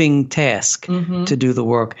living task to do the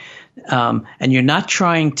work. And you're not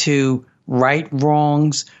trying to right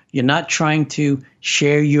wrongs. You're not trying to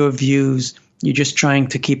share your views. You're just trying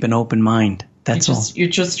to keep an open mind. That's all. You're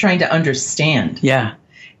just trying to understand. Yeah.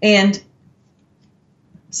 And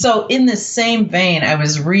so in the same vein, I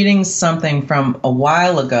was reading something from a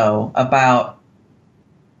while ago about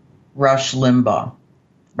Rush Limbaugh,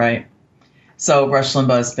 right? So Rush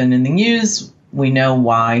Limbaugh has been in the news. We know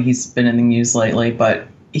why he's been in the news lately, but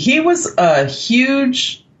he was a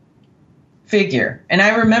huge figure. And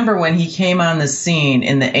I remember when he came on the scene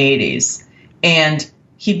in the 80s, and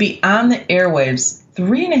he'd be on the airwaves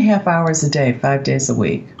 3.5 hours a day, 5 days a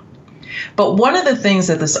week. But one of the things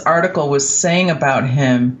that this article was saying about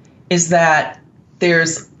him is that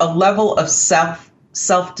there's a level of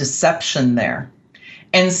self-deception there.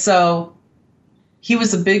 And so he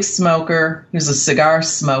was a big smoker. He was a cigar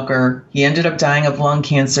smoker. He ended up dying of lung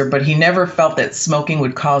cancer, but he never felt that smoking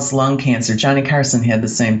would cause lung cancer. Johnny Carson had the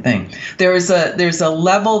same thing. There's a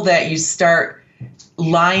level that you start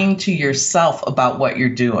lying to yourself about what you're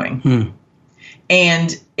doing.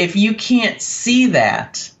 And if you can't see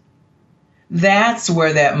that, that's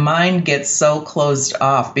where that mind gets so closed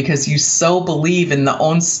off, because you so believe in the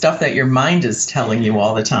own stuff that your mind is telling you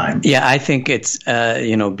all the time. Yeah, I think it's,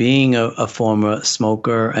 being a former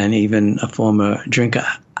smoker and even a former drinker,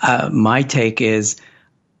 my take is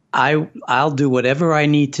I'll do whatever I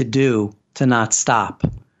need to do to not stop.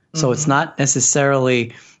 So it's not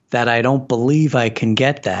necessarily that I don't believe I can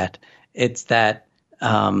get that. It's that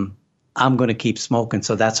I'm going to keep smoking.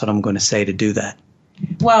 So that's what I'm going to say to do that.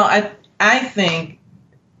 Well, I think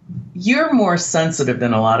you're more sensitive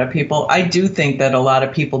than a lot of people. I do think that a lot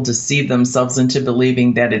of people deceive themselves into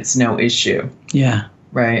believing that it's no issue. Yeah.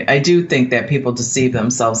 Right. I do think that people deceive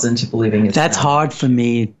themselves into believing it's That's hard for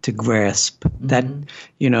me to grasp. That,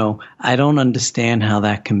 I don't understand how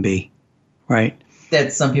that can be. Right.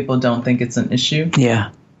 That some people don't think it's an issue.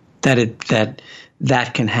 Yeah.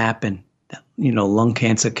 That can happen. Lung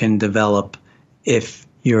cancer can develop if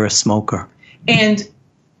you're a smoker. And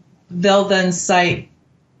they'll then cite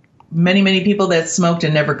many, many people that smoked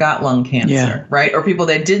and never got lung cancer, right? Or people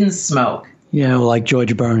that didn't smoke. Yeah, like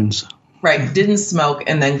George Burns. Right, didn't smoke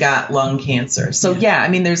and then got lung cancer. So,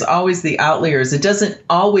 there's always the outliers. It doesn't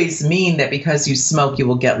always mean that because you smoke, you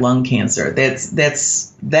will get lung cancer.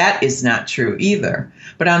 That is not true either.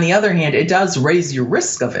 But on the other hand, it does raise your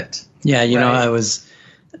risk of it. Yeah, I was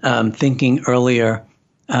thinking earlier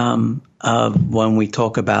of when we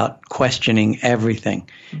talk about questioning everything.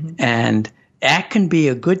 And that can be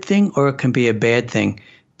a good thing or it can be a bad thing,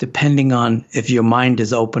 depending on if your mind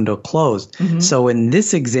is opened or closed. So in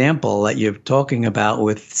this example that you're talking about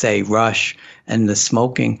with, say, Rush and the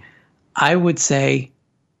smoking, I would say,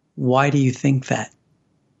 why do you think that?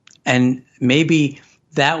 And maybe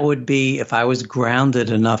that would be if I was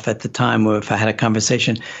grounded enough at the time, or if I had a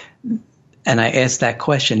conversation and I asked that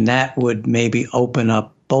question, that would maybe open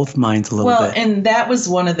up both minds a little bit. Well, and that was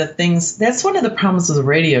one of the things, that's one of the problems with a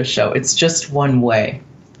radio show. It's just one way,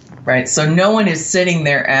 right? So no one is sitting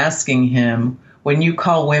there asking him, when you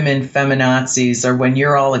call women feminazis or when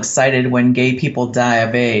you're all excited when gay people die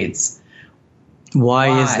of AIDS.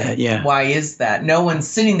 Why is that? Yeah. Why is that? No one's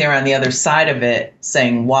sitting there on the other side of it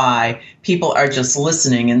saying why. People are just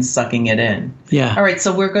listening and sucking it in. Yeah. All right,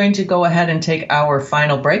 so we're going to go ahead and take our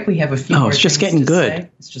final break. We have a few more it's just getting good. Say.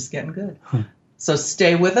 It's just getting good. So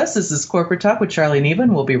stay with us. This is Corporate Talk with Charlie and Eva,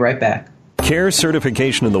 and we'll be right back. CARE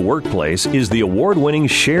Certification in the Workplace is the award-winning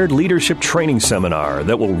shared leadership training seminar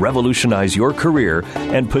that will revolutionize your career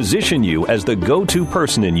and position you as the go-to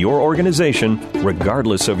person in your organization,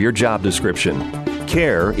 regardless of your job description.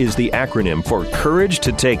 CARE is the acronym for Courage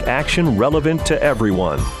to Take Action Relevant to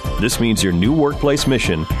Everyone. This means your new workplace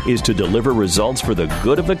mission is to deliver results for the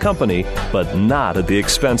good of the company, but not at the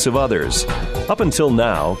expense of others. Up until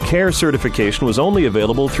now, CARE certification was only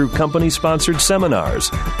available through company-sponsored seminars,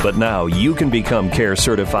 but now you can become CARE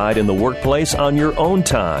certified in the workplace on your own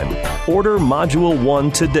time. Order Module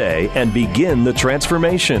 1 today and begin the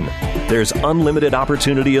transformation. There's unlimited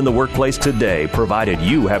opportunity in the workplace today, provided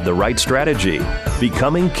you have the right strategy.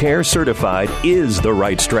 Becoming CARE certified is the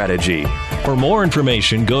right strategy. For more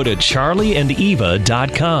information, go to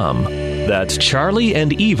charlieandeva.com. That's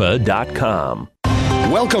charlieandeva.com.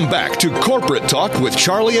 Welcome back to Corporate Talk with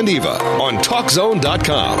Charlie and Eva on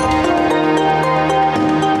TalkZone.com.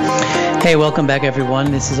 Hey, welcome back,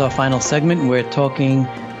 everyone. This is our final segment. We're talking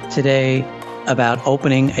today about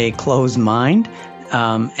opening a closed mind.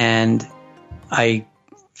 And I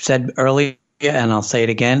said earlier, and I'll say it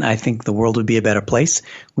again, I think the world would be a better place.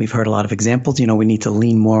 We've heard a lot of examples. We need to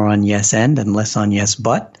lean more on yes and less on yes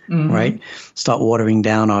but, right? Start watering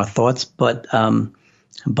down our thoughts. But I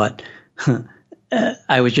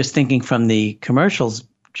was just thinking from the commercials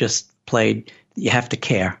just played, you have to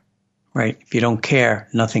care, right? If you don't care,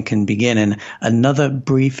 nothing can begin. And another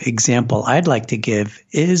brief example I'd like to give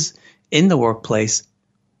is in the workplace.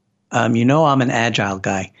 I'm an agile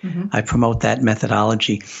guy. I promote that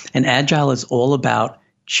methodology. And agile is all about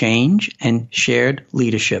change and shared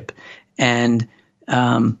leadership. And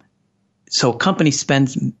so company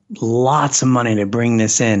spends lots of money to bring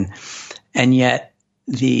this in. And yet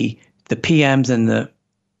the PMs and the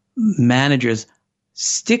managers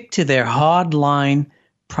stick to their hard line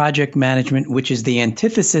project management, which is the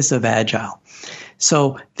antithesis of agile.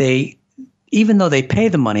 So they even though they pay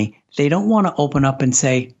the money, they don't want to open up and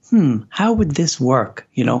say, how would this work?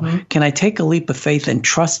 Can I take a leap of faith and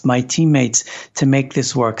trust my teammates to make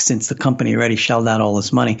this work since the company already shelled out all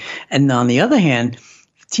this money? And on the other hand,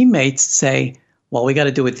 teammates say, well, we got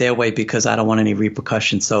to do it their way because I don't want any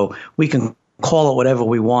repercussions. So we can call it whatever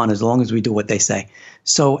we want as long as we do what they say.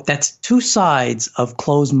 So that's two sides of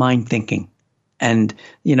closed mind thinking. And,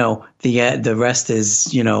 the rest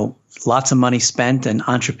is, lots of money spent and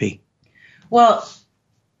entropy. Well,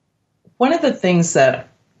 one of the things that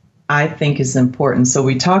I think is important, so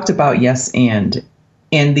we talked about yes and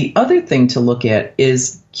the other thing to look at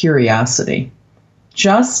is curiosity.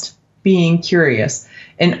 Just being curious.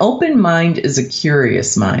 An open mind is a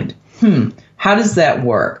curious mind. How does that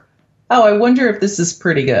work? Oh, I wonder if this is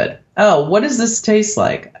pretty good. Oh, what does this taste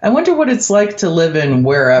like? I wonder what it's like to live in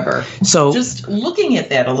wherever. So just looking at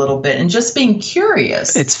that a little bit and just being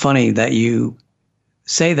curious. It's funny that you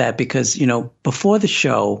say that because, before the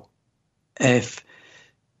show, if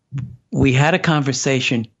we had a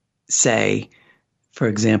conversation, say, for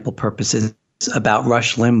example purposes, about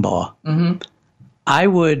Rush Limbaugh, I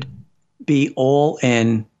would be all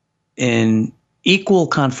in equal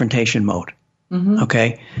confrontation mode.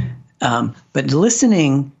 Okay. But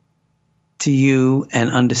listening to you and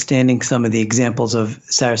understanding some of the examples of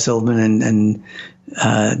Sarah Silverman and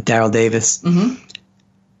Daryl Davis,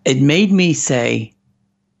 it made me say,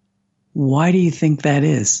 why do you think that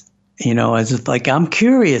is? As if like, I'm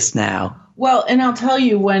curious now. Well, and I'll tell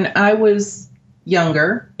you, when I was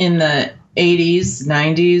younger in the 80s,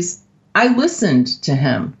 90s, I listened to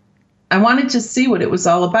him. I wanted to see what it was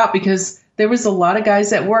all about because there was a lot of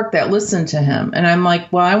guys at work that listened to him. And I'm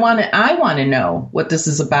like, well, I want to know what this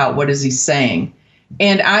is about. What is he saying?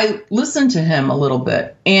 And I listened to him a little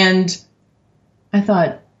bit and I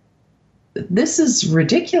thought, this is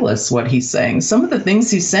ridiculous what he's saying. Some of the things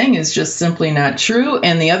he's saying is just simply not true.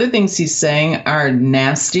 And the other things he's saying are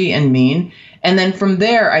nasty and mean. And then from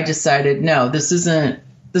there, I decided, no, this isn't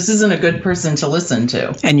a good person to listen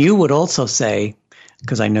to. And you would also say,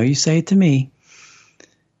 because I know you say it to me,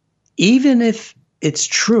 even if it's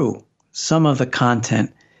true, some of the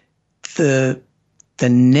content, the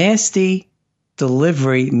nasty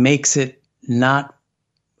delivery makes it not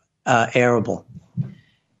airable.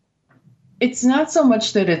 It's not so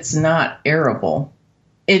much that it's not airable.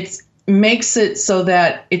 It makes it so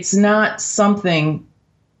that it's not something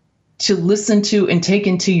to listen to and take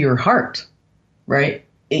into your heart, right?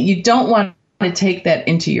 You don't want to take that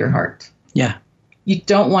into your heart. Yeah. You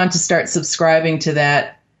don't want to start subscribing to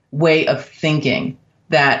that way of thinking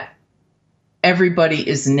that everybody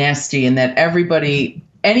is nasty and that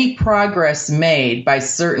any progress made by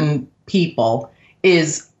certain people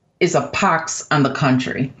is a pox on the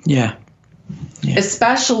country. Yeah.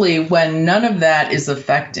 Especially when none of that is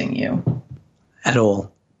affecting you. At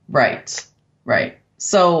all. Right.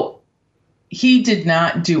 So he did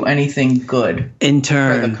not do anything good in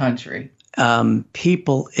turn for the country.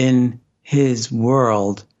 People in his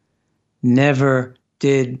world never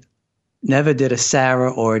did a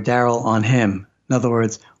Sarah or a Daryl on him. In other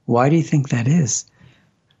words, why do you think that is?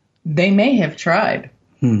 They may have tried.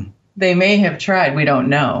 They may have tried. We don't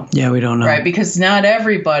know. Yeah, we don't know. Right, because not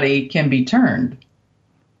everybody can be turned.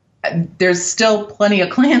 There's still plenty of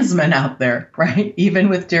Klansmen out there, right? Even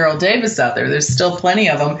with Daryl Davis out there, there's still plenty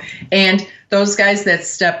of them. And those guys that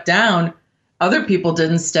stepped down, other people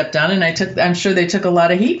didn't step down, and I'm sure they took a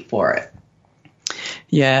lot of heat for it.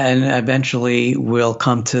 Yeah, and eventually we'll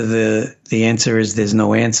come to the answer is there's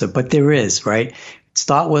no answer, but there is, right?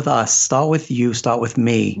 Start with us, start with you, start with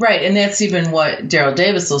me. Right, and that's even what Daryl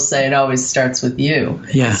Davis will say. It always starts with you.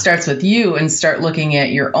 Yeah. It starts with you, and start looking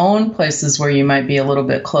at your own places where you might be a little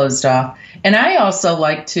bit closed off. And I also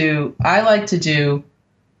like to do,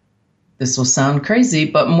 this will sound crazy,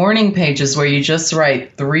 but morning pages where you just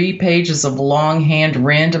write 3 pages of longhand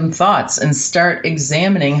random thoughts and start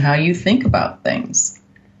examining how you think about things.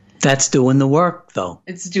 That's doing the work, though.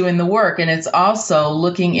 It's doing the work, and it's also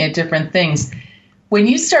looking at different things. When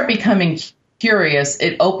you start becoming curious,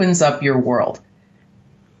 it opens up your world.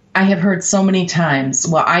 I have heard so many times,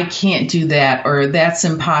 well, I can't do that, or that's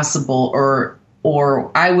impossible,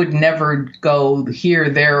 or I would never go here,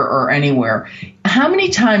 there, or anywhere. How many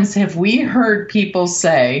times have we heard people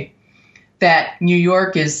say that New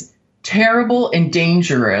York is terrible and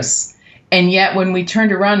dangerous, and yet when we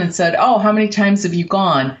turned around and said, oh, how many times have you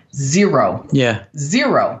gone? 0. Yeah.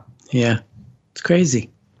 0. Yeah. It's crazy.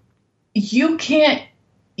 You can't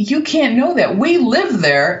know that. We live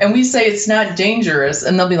there and we say it's not dangerous,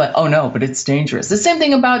 and they'll be like, oh no, but it's dangerous. The same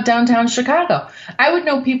thing about downtown Chicago. I would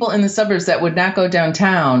know people in the suburbs that would not go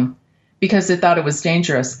downtown because they thought it was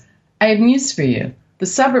dangerous. I have news for you. The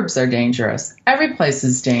suburbs are dangerous. Every place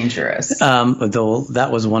is dangerous. Though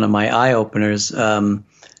that was one of my eye-openers.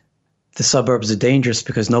 The suburbs are dangerous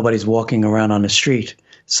because nobody's walking around on the street.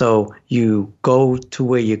 So you go to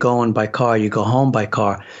where you're going by car, you go home by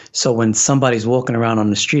car. So when somebody's walking around on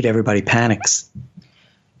the street, everybody panics.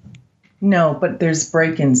 No, but there's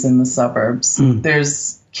break-ins in the suburbs.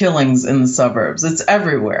 There's killings in the suburbs. It's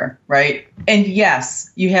everywhere, right? And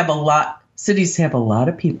yes, cities have a lot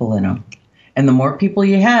of people in them. And the more people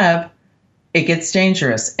you have, it gets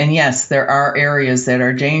dangerous. And yes, there are areas that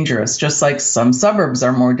are dangerous, just like some suburbs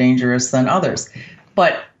are more dangerous than others.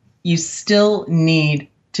 But you still need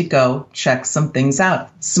to go check some things out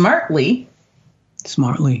smartly.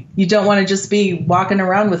 You don't want to just be walking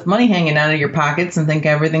around with money hanging out of your pockets and think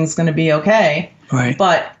everything's going to be okay. Right.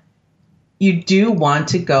 But you do want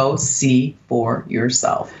to go see for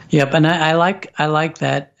yourself. Yep, and I like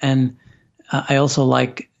that, and I also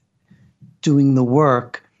like doing the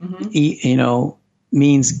work.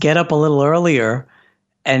 Means get up a little earlier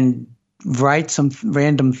and write some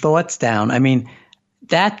random thoughts down. I mean,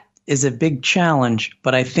 that is a big challenge,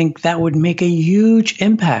 but I think that would make a huge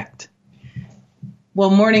impact. Well,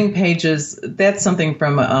 morning pages, that's something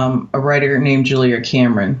from a writer named Julia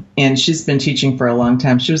Cameron, and she's been teaching for a long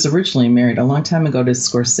time. She was originally married a long time ago to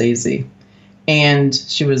Scorsese, and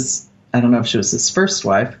I don't know if she was his first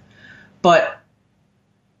wife, but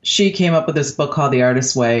she came up with this book called The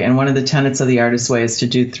Artist's Way, and one of the tenets of The Artist's Way is to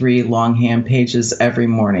do 3 longhand pages every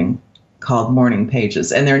morning called morning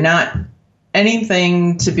pages, and they're not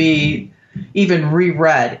anything to be even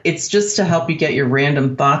reread. It's just to help you get your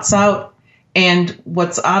random thoughts out. And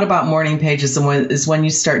what's odd about morning pages is when you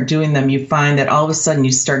start doing them, you find that all of a sudden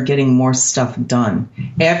you start getting more stuff done.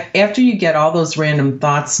 After you get all those random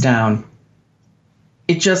thoughts down,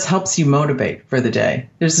 it just helps you motivate for the day.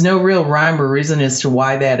 There's no real rhyme or reason as to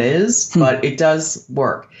why that is, but it does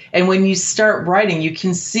work. And when you start writing, you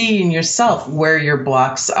can see in yourself where your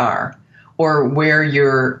blocks are or where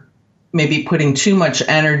you're maybe putting too much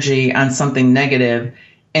energy on something negative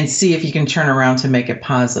and see if you can turn around to make it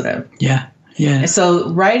positive. Yeah. So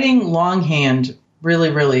writing longhand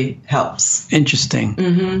really, really helps. Interesting.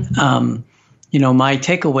 My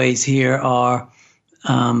takeaways here are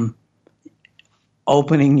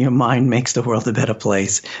opening your mind makes the world a better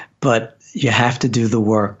place, but you have to do the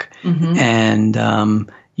work. And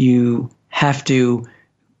you have to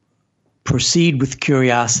proceed with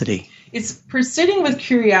curiosity. It's proceeding with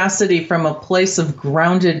curiosity from a place of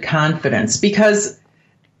grounded confidence, because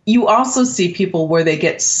you also see people where they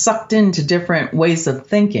get sucked into different ways of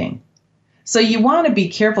thinking. So you want to be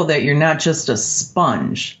careful that you're not just a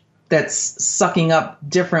sponge that's sucking up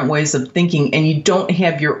different ways of thinking and you don't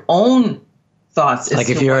have your own thoughts as like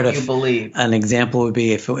to if you're what at you believe. An example would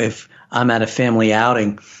be if I'm at a family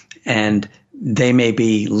outing and they may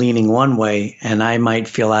be leaning one way and I might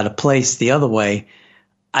feel out of place the other way,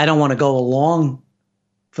 I don't want to go along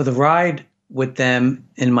for the ride with them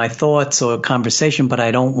in my thoughts or conversation, but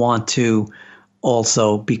I don't want to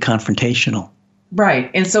also be confrontational.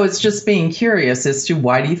 Right. And so it's just being curious as to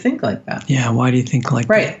why do you think like that? Yeah, why do you think like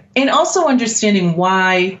that? Right. And also understanding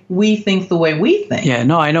why we think the way we think. Yeah,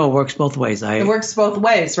 no, I know it works both ways. It works both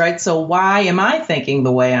ways, right? So why am I thinking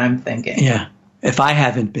the way I'm thinking? Yeah, if I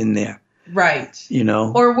haven't been there. Right.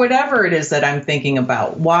 Or whatever it is that I'm thinking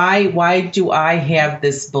about. Why do I have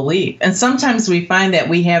this belief? And sometimes we find that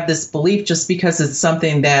we have this belief just because it's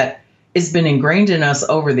something that has been ingrained in us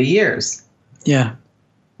over the years. Yeah.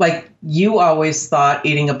 Like you always thought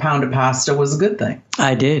eating a pound of pasta was a good thing.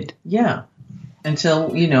 I did. Yeah.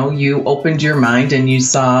 Until, you opened your mind and you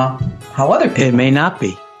saw how other people. It may not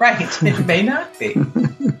be. Right. It may not be.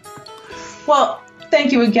 Well,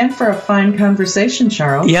 thank you again for a fine conversation,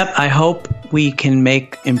 Charles. Yep. I hope we can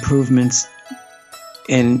make improvements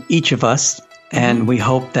in each of us, and we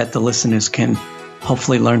hope that the listeners can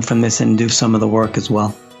hopefully learn from this and do some of the work as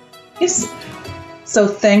well. Yes. So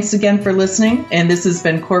thanks again for listening, and this has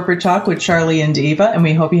been Corporate Talk with Charlie and Eva, and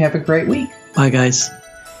we hope you have a great week. Bye, guys.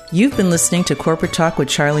 You've been listening to Corporate Talk with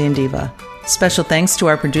Charlie and Eva. Special thanks to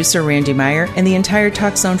our producer, Randy Meyer, and the entire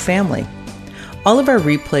TalkZone family. All of our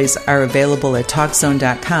replays are available at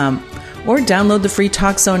TalkZone.com or download the free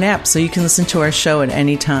TalkZone app so you can listen to our show at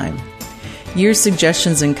any time. Your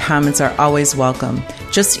suggestions and comments are always welcome.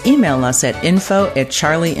 Just email us at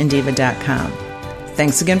info@charlieandeva.com.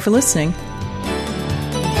 Thanks again for listening.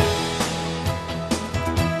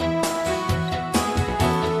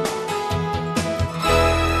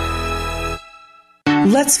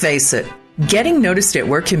 Let's face it, Getting noticed at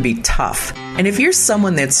work can be tough. And if you're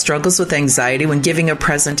someone that struggles with anxiety when giving a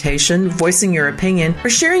presentation, voicing your opinion, or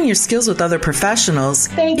sharing your skills with other professionals,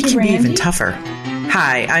 it can be even tougher.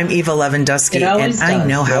 Hi, I'm Eva Lewandowski, and I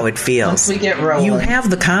know how it feels. Once we get rolling. You have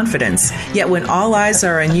the confidence, yet when all eyes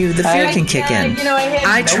are on you, the fear can kick in.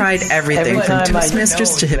 I tried everything from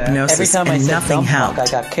Toastmasters to hypnosis, and nothing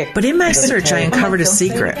helped. But in my search, I uncovered a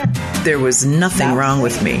secret. There was nothing wrong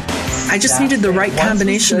with me. I just needed the right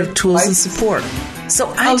combination of tools and support.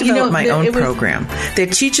 So I developed my own program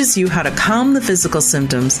that teaches you how to calm the physical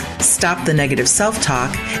symptoms, stop the negative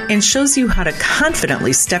self-talk, and shows you how to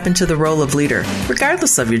confidently step into the role of leader,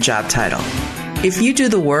 regardless of your job title. If you do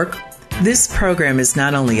the work, this program is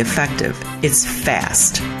not only effective, it's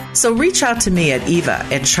fast. So reach out to me at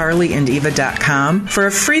eva@charlieandeva.com for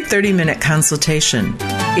a free 30-minute consultation.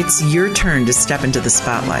 It's your turn to step into the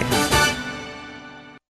spotlight.